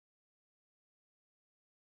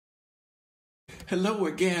Hello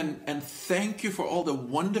again, and thank you for all the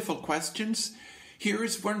wonderful questions. Here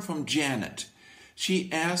is one from Janet.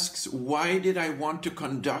 She asks, why did I want to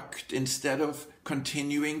conduct instead of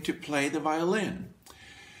continuing to play the violin?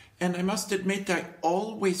 And I must admit I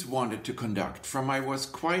always wanted to conduct from I was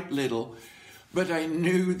quite little, but I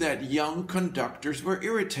knew that young conductors were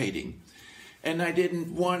irritating. And I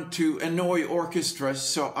didn't want to annoy orchestras,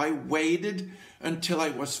 so I waited until I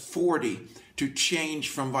was 40 to change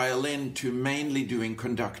from violin to mainly doing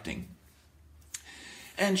conducting.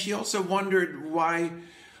 And she also wondered why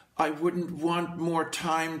I wouldn't want more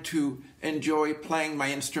time to enjoy playing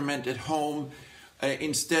my instrument at home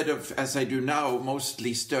instead of, as I do now,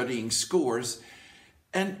 mostly studying scores.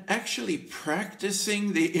 And actually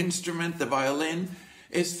practicing the instrument, the violin,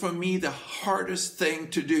 is for me the hardest thing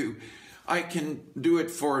to do. I can do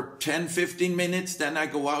it for 10-15 minutes, then I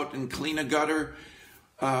go out and clean a gutter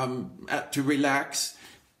to relax.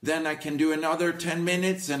 Then I can do another 10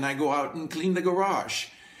 minutes and I go out and clean the garage.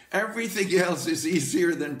 Everything else is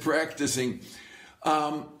easier than practicing.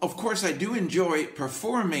 Of course, I do enjoy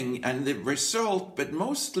performing and the result, but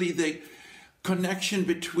mostly the connection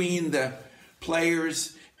between the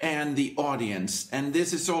players and the audience. And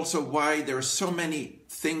this is also why there are so many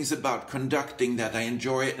things about conducting that I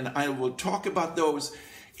enjoy, and I will talk about those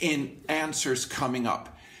in answers coming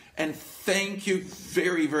up. And thank you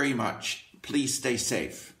very, very much. Please stay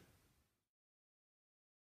safe.